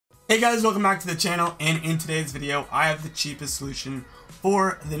Hey guys, welcome back to the channel, and in today's video I have the cheapest solution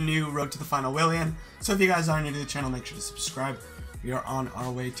for the new Road to the Final WILLIAN. So if you guys are new to the channel, make sure to subscribe. We are on our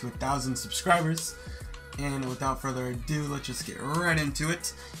way to 1,000 subscribers, and without further ado, let's just get right into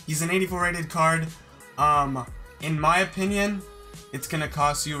it. He's an 84 rated card. In my opinion, it's gonna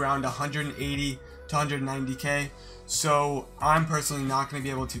cost you around 180 to 190k, so I'm personally not gonna be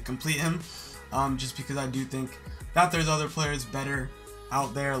able to complete him, just because I do think that there's other players better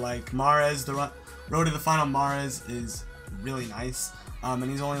out there, like Mahrez. The Road to the Final Mahrez is really nice, and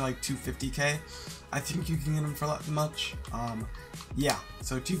he's only like 250k. I think you can get him for that much. Yeah,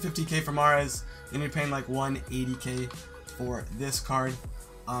 so 250k for Mahrez, and you're paying like 180k for this card.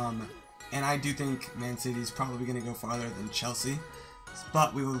 And I do think Man City is probably going to go farther than Chelsea,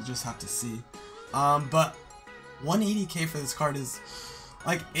 but we will just have to see. But 180k for this card is,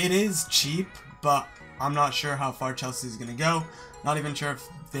 like, it is cheap, but I'm not sure how far Chelsea is going to go. Not even sure if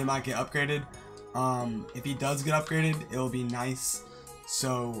they might get upgraded. If he does get upgraded, it'll be nice.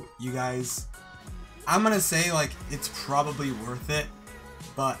 So you guys, I'm going to say, like, it's probably worth it,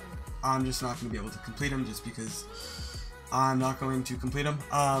 but I'm just not going to be able to complete him just because I'm not going to complete him.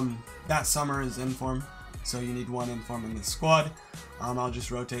 That summer is inform, so you need one inform in the squad. I'll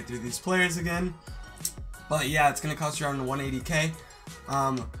just rotate through these players again. But yeah, it's going to cost you around 180k.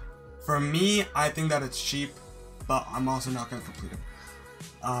 For me, I think that it's cheap, but I'm also not going to complete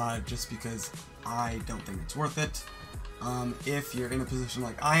him, just because I don't think it's worth it. If you're in a position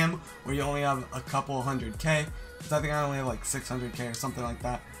like I am, where you only have a couple 100k, because I think I only have like 600k or something like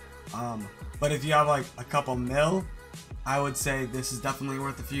that. But if you have like a couple mil, I would say this is definitely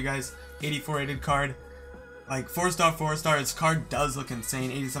worth it for you guys. 84 rated card, like 4-star. His card does look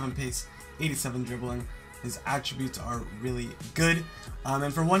insane. 87 pace, 87 dribbling. His attributes are really good.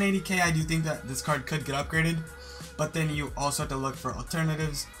 And for 180k, I do think that this card could get upgraded, but then you also have to look for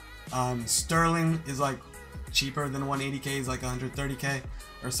alternatives. Sterling is like cheaper than 180k. He's like 130k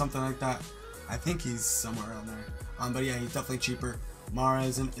or something like that. I think he's somewhere around there. But yeah, he's definitely cheaper.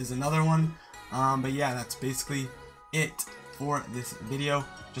 Mahrez is another one. But yeah, that's basically it for this video.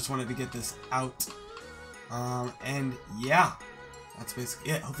 Just wanted to get this out. And yeah, that's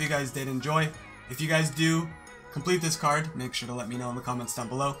basically it. Hope you guys did enjoy. If you guys do complete this card, make sure to let me know in the comments down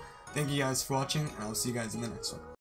below. Thank you guys for watching, and I'll see you guys in the next one.